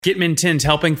Gitmin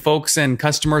helping folks and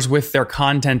customers with their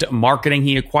content marketing.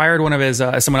 He acquired one of his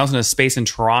someone else in a space in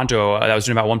Toronto that was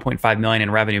doing about 1.5 million in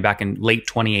revenue back in late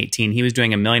 2018. He was doing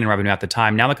 $1 million in revenue at the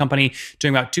time. Now the company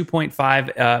doing about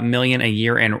 2.5 million a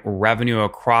year in revenue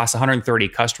across 130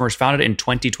 customers. Founded in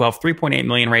 2012, 3.8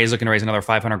 million raised. Looking to raise another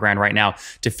 500 grand right now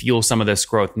to fuel some of this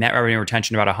growth. Net revenue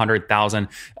retention about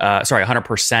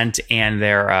 100%, and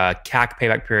their CAC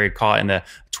payback period, call it in the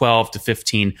 12 to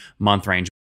 15 month range.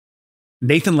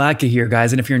 Nathan Latka here,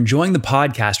 guys. And if you're enjoying the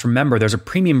podcast, remember there's a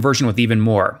premium version with even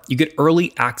more. You get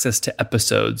early access to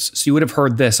episodes. So you would have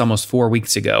heard this almost 4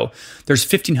 weeks ago. There's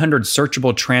 1,500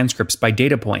 searchable transcripts by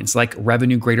data points like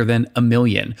revenue greater than $1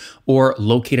 million, or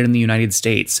located in the United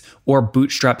States, or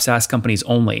bootstrap SaaS companies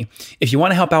only. If you want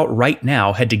to help out right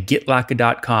now, head to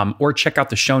getlatka.com or check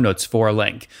out the show notes for a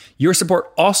link. Your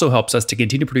support also helps us to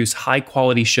continue to produce high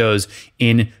quality shows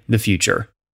in the future.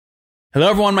 Hello,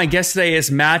 everyone. My guest today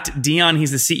is Matt Dion.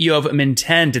 He's the CEO of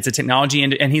Mintent. It's a technology,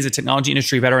 and he's a technology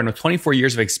industry veteran with 24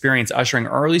 years of experience ushering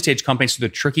early stage companies through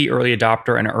the tricky early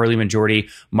adopter and early majority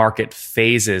market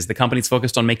phases. The company's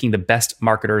focused on making the best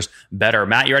marketers better.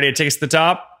 Matt, you ready to take us to the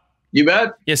top? You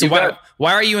bet. Yeah. So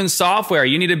why are you in software?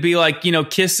 You need to be like,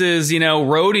 Kiss's,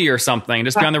 roadie or something.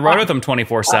 Just be on the road with them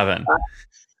 24/7.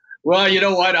 Well, you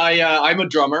know what? I'm a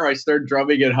drummer. I started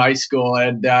drumming in high school,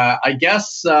 and I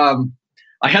guess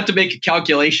I had to make a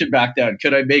calculation back then.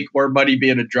 Could I make more money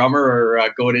being a drummer or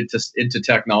going into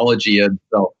technology? And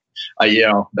so,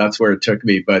 that's where it took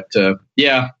me. But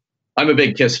yeah, I'm a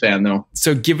big Kiss fan, though.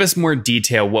 So give us more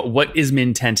detail. What is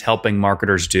Mintent helping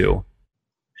marketers do?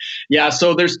 Yeah,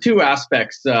 so there's two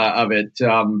aspects of it.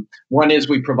 One is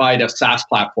we provide a SaaS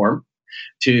platform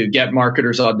to get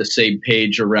marketers on the same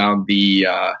page around the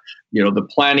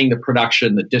planning, the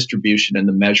production, the distribution, and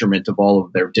the measurement of all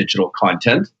of their digital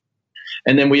content.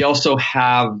 And then we also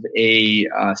have a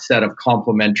set of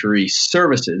complementary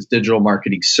services, digital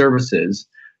marketing services,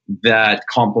 that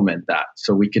complement that.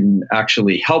 So we can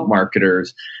actually help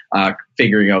marketers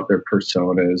figuring out their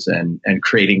personas and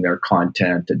creating their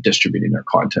content and distributing their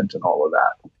content and all of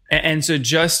that. And so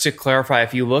just to clarify,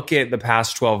 if you look at the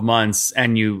past 12 months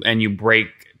and you break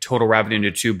total revenue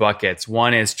into two buckets,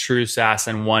 one is true SaaS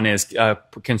and one is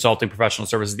consulting professional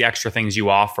services, the extra things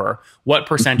you offer, what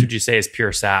percent would you say is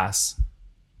pure SaaS?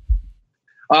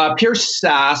 Pure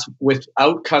SaaS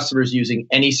without customers using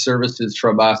any services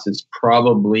from us is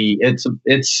probably it's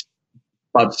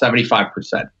about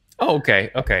 75%. Oh,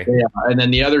 okay. Yeah, and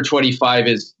then the other 25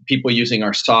 is people using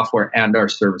our software and our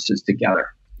services together.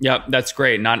 Yep, that's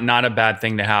great. Not a bad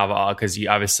thing to have, because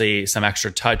obviously some extra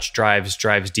touch drives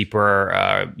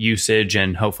deeper usage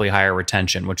and hopefully higher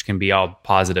retention, which can be all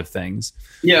positive things.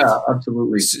 Yeah,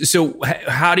 absolutely. So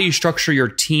how do you structure your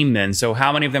team then? So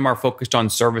how many of them are focused on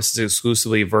services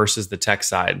exclusively versus the tech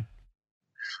side?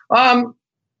 It's about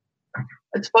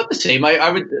the same.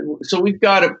 So we've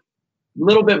got a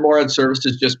little bit more on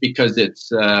services just because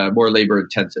it's more labor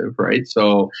intensive, right?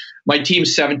 So my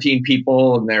team's 17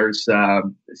 people, and there's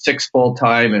 6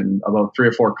 full-time and about 3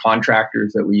 or 4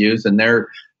 contractors that we use, and they're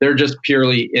just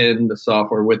purely in the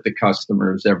software with the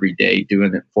customers every day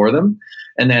doing it for them.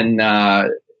 And then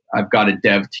I've got a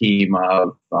dev team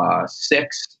of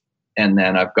 6, and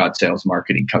then I've got sales,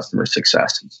 marketing, customer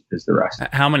success is the rest.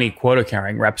 How many quota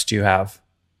carrying reps do you have?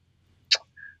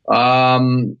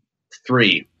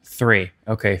 3. 3.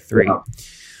 Okay, 3. Yeah.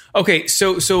 Okay,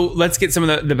 so let's get some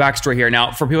of the backstory here.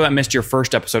 Now, for people that missed your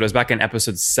first episode, it was back in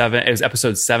episode 7. It was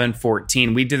episode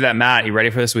 714. We did that, Matt. You ready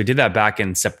for this? We did that back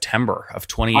in September of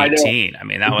 2018. I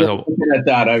mean, that was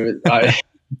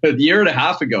a year and a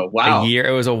half ago. Wow. It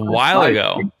was a while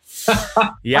ago.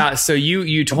 Yeah. So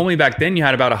you told me back then you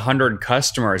had about 100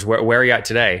 customers. Where are you at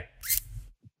today?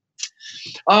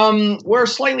 We're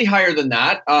slightly higher than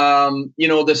that.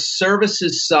 The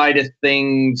services side of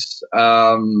things,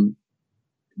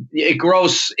 it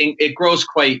grows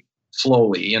quite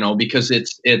slowly, because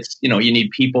it's you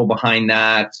need people behind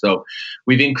that. So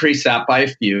we've increased that by a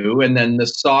few. And then the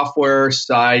software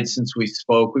side, since we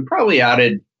spoke, we probably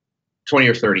added 20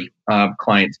 or 30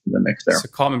 clients to the mix there. So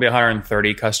call maybe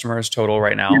 130 customers total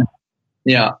right now.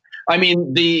 Yeah. I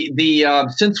mean, the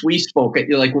since we spoke,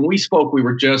 when we spoke, we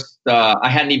were just I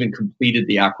hadn't even completed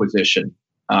the acquisition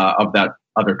of that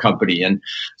other company, and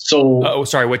so. Oh,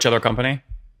 sorry, which other company?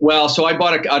 Well, so I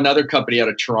bought another company out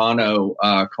of Toronto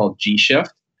called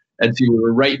G-Shift, and so we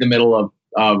were right in the middle of.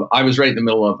 I was right in the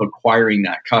middle of acquiring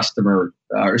that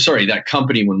that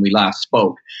company when we last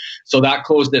spoke. So that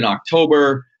closed in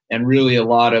October. And really a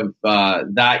lot of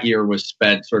that year was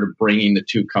spent sort of bringing the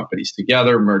two companies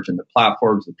together, merging the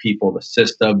platforms, the people, the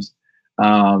systems.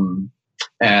 And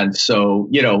And so,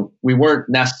 we weren't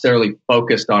necessarily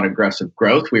focused on aggressive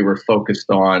growth. We were focused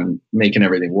on making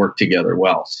everything work together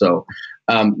well. So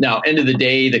now, end of the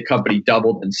day, the company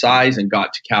doubled in size and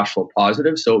got to cash flow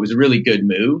positive. So it was a really good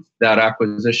move, that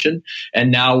acquisition.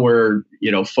 And now we're,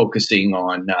 focusing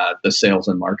on the sales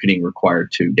and marketing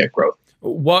required to get growth.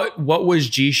 What was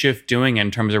G-Shift doing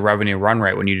in terms of revenue run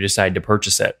rate when you decided to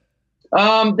purchase it?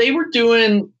 They were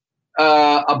doing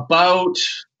about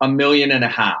 $1.5 million.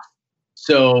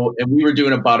 So, and we were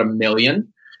doing about $1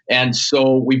 million. And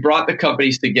so we brought the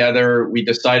companies together. We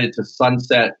decided to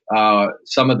sunset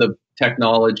some of the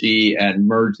technology and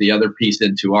merge the other piece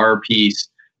into our piece,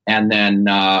 and then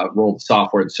rolled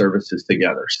software and services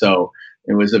together. So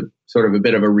it was a sort of a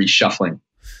bit of a reshuffling.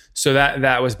 So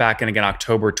that was back in, again,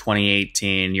 October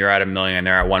 2018. You're at $1 million.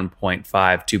 They're at 1.5,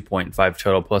 2.5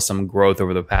 total, plus some growth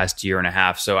over the past year and a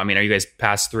half. So, I mean, are you guys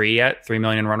past 3 yet? 3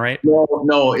 million run rate?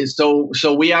 No.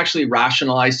 So we actually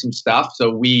rationalized some stuff. So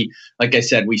we, like I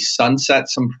said, we sunset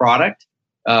some product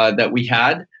that we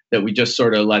had, that we just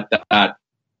sort of let that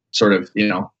sort of,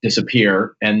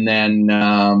 disappear. And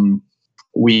then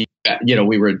we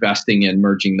were investing in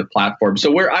merging the platform.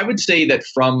 So I would say that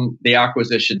from the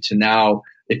acquisition to now,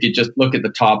 if you just look at the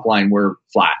top line, we're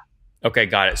flat. Okay,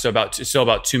 got it. So about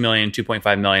 2 million,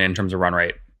 2.5 million in terms of run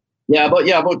rate. Yeah. Okay.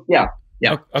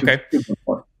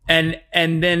 2.4.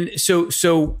 And then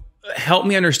so help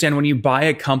me understand, when you buy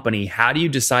a company, how do you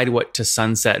decide what to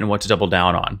sunset and what to double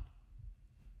down on?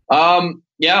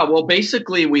 Well,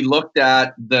 basically we looked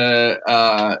at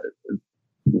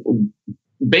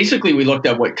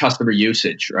what customer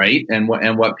usage, right? And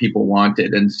what people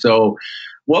wanted. And so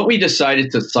what we decided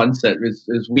to sunset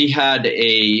is we had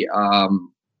a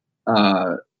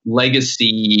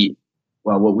legacy,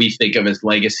 what we think of as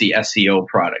legacy SEO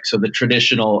product. So the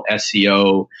traditional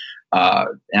SEO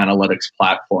analytics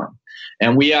platform.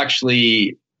 And we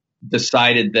actually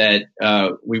decided that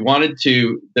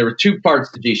there were two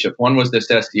parts to G-Shift. One was this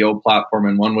SEO platform,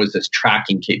 and one was this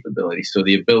tracking capability. So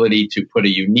the ability to put a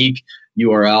unique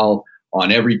URL on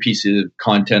every piece of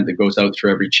content that goes out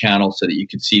through every channel so that you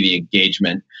can see the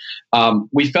engagement.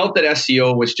 We felt that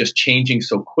SEO was just changing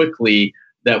so quickly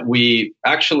that we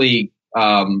actually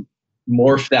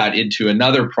morphed that into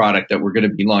another product that we're going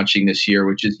to be launching this year,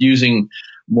 which is using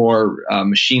more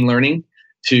machine learning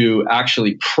to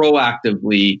actually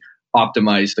proactively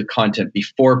optimize the content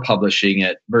before publishing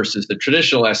it, versus the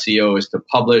traditional SEO is to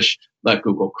publish, let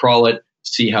Google crawl it,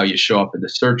 see how you show up in the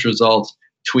search results,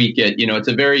 tweak it. It's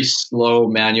a very slow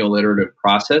manual iterative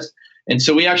process. And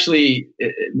so we actually,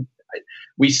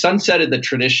 we sunsetted the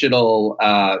traditional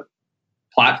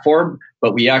platform,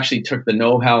 but we actually took the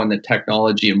know-how and the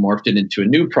technology and morphed it into a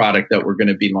new product that we're going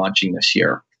to be launching this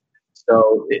year.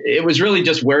 So it was really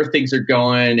just where things are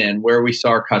going and where we saw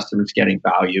our customers getting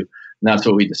value. And that's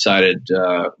what we decided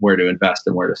where to invest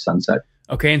and where to sunset.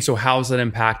 Okay. And so how's that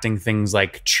impacting things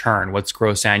like churn? What's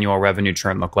gross annual revenue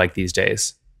churn look like these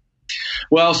days?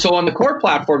 Well, so on the core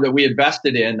platform that we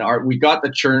invested in, we got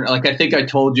the churn. Like I think I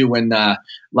told you when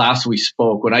last we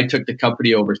spoke, when I took the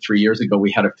company over 3 years ago,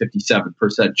 we had a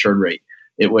 57% churn rate.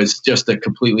 It was just a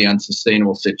completely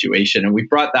unsustainable situation. And we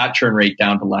brought that churn rate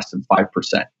down to less than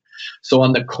 5%. So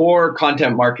on the core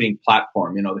content marketing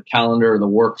platform, the calendar, the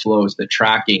workflows, the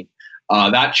tracking,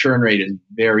 that churn rate is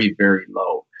very, very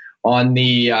low. On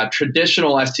the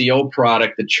traditional SEO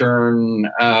product, the churn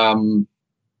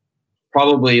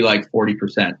probably like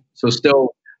 40%. So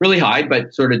still really high,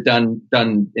 but sort of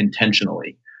done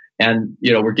intentionally. And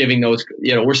we're giving those,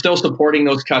 we're still supporting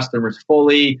those customers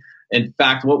fully. In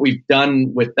fact, what we've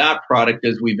done with that product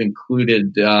is we've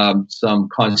included some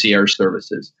concierge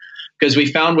services, because we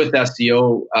found with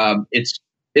SEO,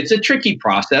 it's a tricky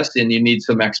process and you need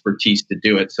some expertise to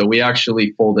do it. So we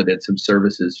actually folded in some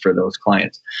services for those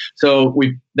clients. So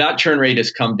that churn rate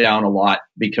has come down a lot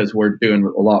because we're doing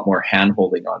a lot more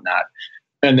hand-holding on that.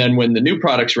 And then when the new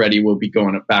product's ready, we'll be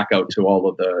going back out to all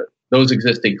of those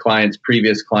existing clients,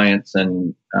 previous clients,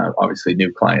 and obviously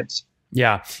new clients.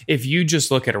 Yeah. If you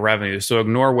just look at revenue, so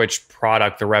ignore which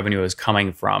product the revenue is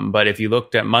coming from. But if you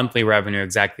looked at monthly revenue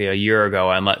exactly a year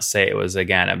ago, and let's say it was,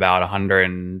 again, about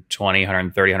 $120,000,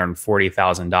 $130,000,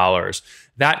 $140,000,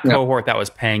 that cohort that was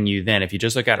paying you then, if you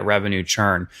just look at revenue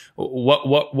churn,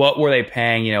 what were they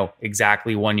paying,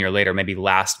 exactly 1 year later, maybe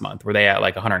last month? Were they at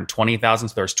like 120,000?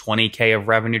 So there's 20K of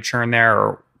revenue churn there,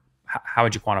 or how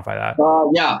would you quantify that?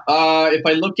 If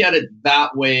I look at it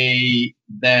that way,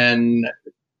 then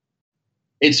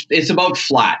it's about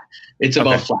flat. It's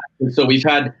about flat. So we've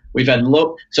had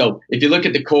low. So if you look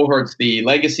at the cohorts, the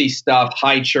legacy stuff,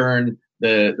 high churn,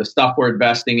 the stuff we're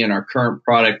investing in our current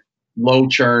product, low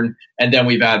churn, and then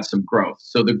we've had some growth.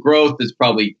 So the growth is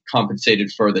probably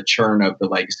compensated for the churn of the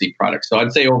legacy products. So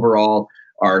I'd say overall,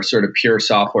 our sort of pure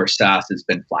software SaaS has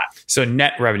been flat. So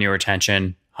net revenue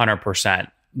retention,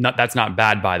 100%. That's not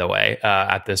bad, by the way,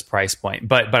 at this price point.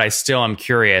 But I still am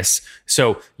curious.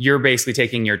 So you're basically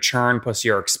taking your churn plus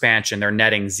your expansion, they're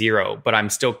netting zero. But I'm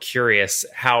still curious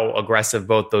how aggressive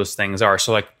both those things are.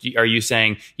 So like, are you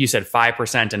saying, you said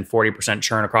 5% and 40%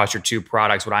 churn across your two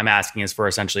products? What I'm asking is for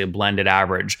essentially a blended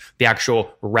average, the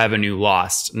actual revenue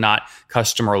lost, not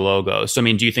customer logos. So I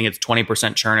mean, do you think it's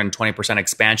 20% churn and 20%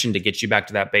 expansion to get you back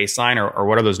to that baseline, or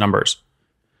what are those numbers?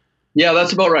 Yeah,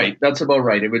 that's about right.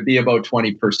 It would be about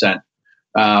 20%,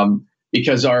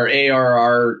 because our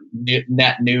ARR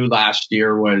net new last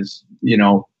year was,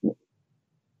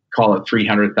 call it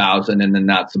 300,000, and then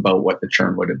that's about what the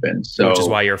churn would have been. So, which is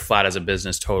why you're flat as a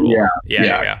business total. Yeah.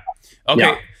 Okay.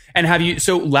 Yeah. And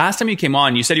so last time you came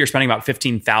on, you said you were spending about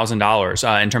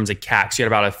 $15,000 in terms of CAC. So you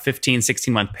had about a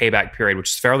 16 month payback period,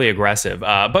 which is fairly aggressive,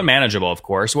 but manageable, of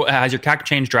course. Has your CAC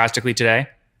changed drastically today?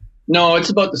 No, it's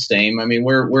about the same. I mean,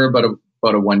 we're about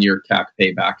a 1 year CAC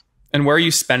payback. And where are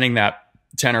you spending that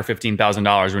 $10,000 or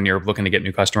 $15,000 when you're looking to get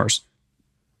new customers?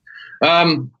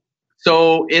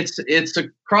 So it's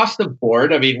across the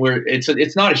board. I mean,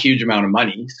 it's not a huge amount of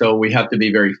money, so we have to be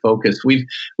very focused.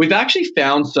 We've actually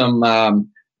found some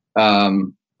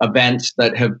events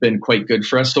that have been quite good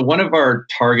for us. So one of our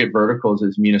target verticals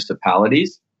is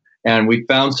municipalities, and we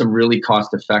found some really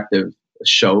cost effective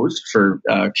shows for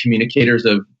communicators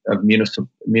of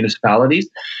municipalities,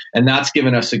 and that's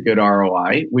given us a good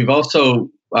ROI. We've also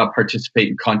participated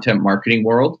in Content Marketing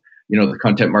World, the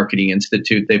Content Marketing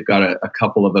Institute. They've got a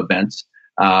couple of events,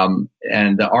 and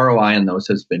the ROI on those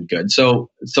has been good. So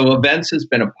events has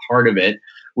been a part of it.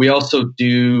 We also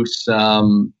do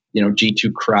some,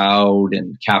 G2 Crowd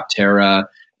and Capterra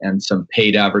and some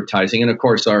paid advertising, and of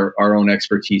course our own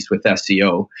expertise with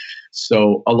SEO.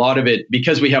 So a lot of it,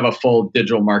 because we have a full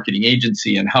digital marketing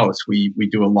agency in-house, we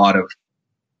do a lot of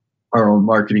our own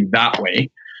marketing that way.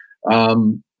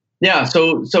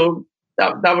 So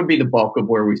that would be the bulk of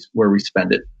where we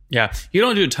spend it. Yeah, you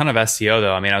don't do a ton of SEO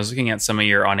though. I mean, I was looking at some of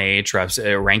your on Ahrefs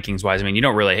rankings wise. I mean, you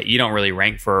don't really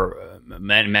rank for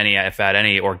many, if at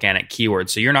any, organic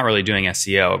keywords. So you're not really doing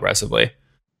SEO aggressively.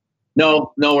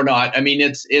 No, we're not. I mean,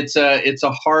 it's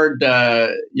a hard,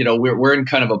 we're in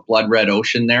kind of a blood red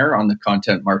ocean there on the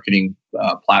content marketing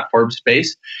platform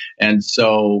space, and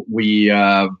so we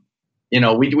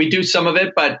do some of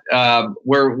it, but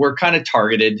we're kind of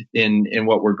targeted in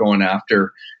what we're going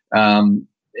after.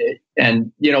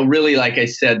 And really, like I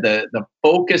said, the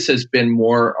focus has been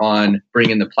more on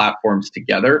bringing the platforms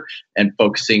together and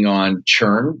focusing on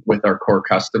churn with our core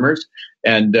customers.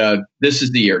 And this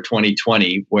is the year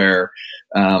 2020 where,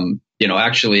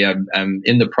 actually I'm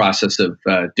in the process of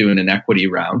doing an equity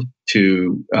round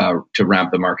to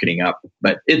ramp the marketing up.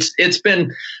 But it's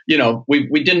been,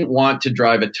 we didn't want to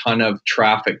drive a ton of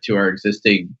traffic to our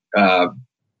existing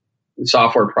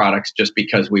software products just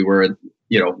because we were at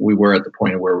the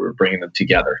point where we were bringing them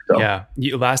together. So yeah,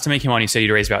 last time you came on, you said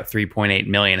you'd raised about 3.8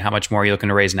 million. How much more are you looking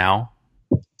to raise now?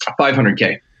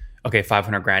 500K. Okay,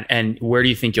 500,000. And where do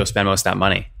you think you'll spend most of that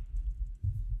money?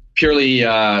 Purely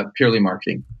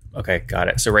marketing. Okay, got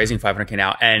it. So raising 500K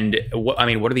now. And what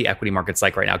are the equity markets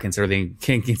like right now, considering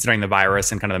the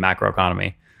virus and kind of the macro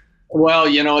economy? Well,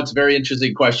 it's a very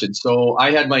interesting question. So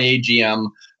I had my AGM.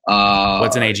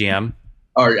 What's an AGM?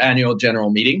 Our annual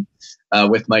general meeting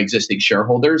with my existing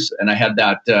shareholders, and I had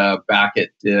that back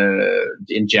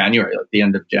in January, at the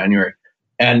end of January,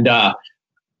 and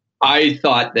I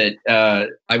thought that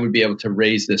I would be able to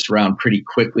raise this round pretty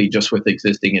quickly just with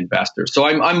existing investors. So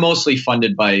I'm mostly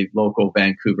funded by local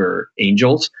Vancouver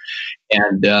angels,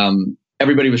 and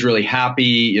everybody was really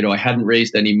happy. I hadn't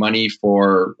raised any money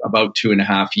for about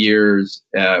 2.5 years.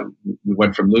 We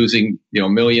went from losing,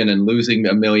 $1 million and losing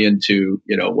 $1 million to,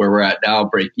 where we're at now,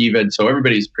 break even. So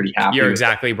everybody's pretty happy. You're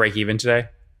exactly break even today?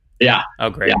 Yeah. Oh,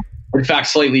 great. Yeah. In fact,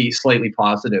 slightly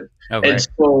positive. Okay. And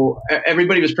so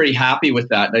everybody was pretty happy with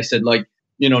that. And I said,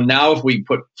 now if we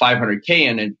put 500K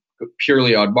in and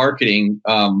purely on marketing,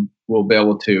 we'll be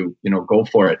able to, go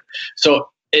for it. So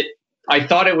I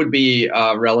thought it would be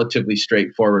a relatively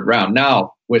straightforward round.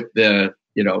 Now, with the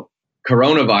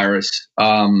coronavirus,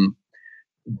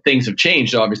 things have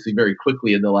changed obviously very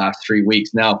quickly in the last 3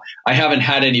 weeks. Now, I haven't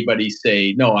had anybody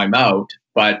say, no, I'm out.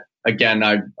 But again,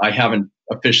 I haven't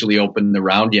officially opened the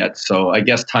round yet. So I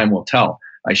guess time will tell.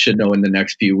 I should know in the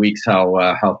next few weeks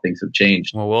how things have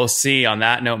changed. Well, we'll see. On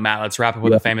that note, Matt, let's wrap up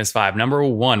with the famous 5. Number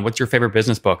 1, what's your favorite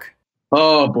business book?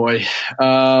 Oh, boy.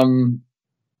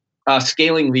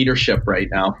 Scaling Leadership right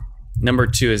now. Number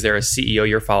two, is there a CEO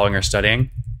you're following or studying?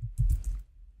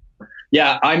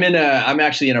 Yeah, I'm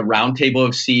actually in a roundtable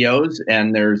of CEOs,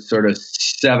 and there's sort of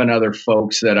 7 other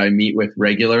folks that I meet with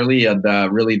regularly, and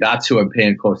really that's who I'm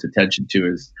paying close attention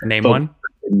to. Is name one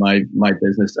in my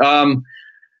business.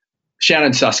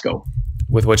 Shannon Susko.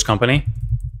 With which company?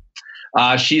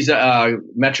 She's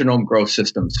Metronome Growth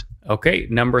Systems. Okay.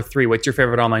 Number 3, what's your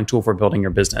favorite online tool for building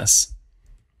your business?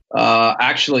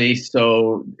 Actually,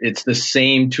 so it's the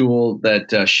same tool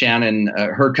that Shannon,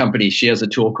 her company, she has a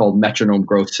tool called Metronome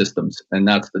Growth Systems. And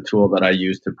that's the tool that I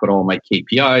use to put all my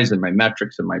KPIs and my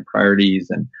metrics and my priorities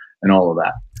and all of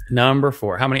that. Number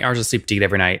 4, how many hours of sleep do you get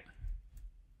every night?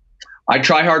 I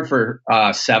try hard for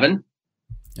 7.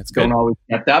 That's good. Don't always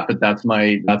get that, but that's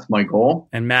my goal.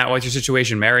 And Matt, what's your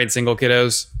situation? Married, single,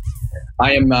 kiddos?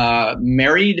 I am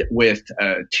married with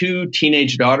 2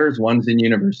 teenage daughters. One's in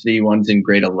university, one's in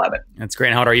grade 11. That's great.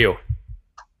 And how old are you?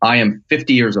 I am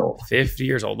 50 years old. 50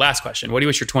 years old. Last question. What do you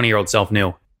wish your 20-year-old self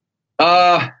knew?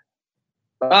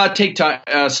 Take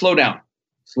time. Slow down.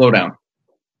 Slow down.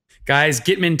 Guys,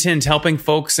 Gitman Tint, helping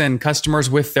folks and customers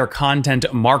with their content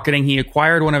marketing. He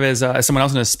acquired one of his someone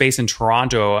else in a space in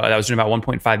Toronto that was doing about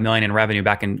 1.5 million in revenue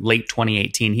back in late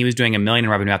 2018. He was doing $1 million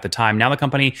in revenue at the time. Now the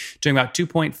company doing about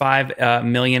 2.5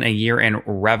 million a year in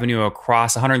revenue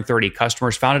across 130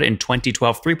 customers. Founded in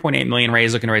 2012, 3.8 million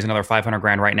raised, looking to raise another 500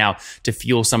 grand right now to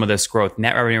fuel some of this growth.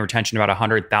 Net revenue retention about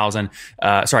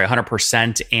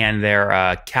 100%, and their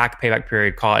CAC payback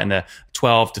period, call it in the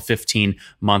 12 to 15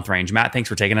 month range. Matt, thanks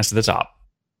for taking us to the top.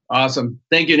 Awesome.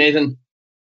 Thank you, Nathan.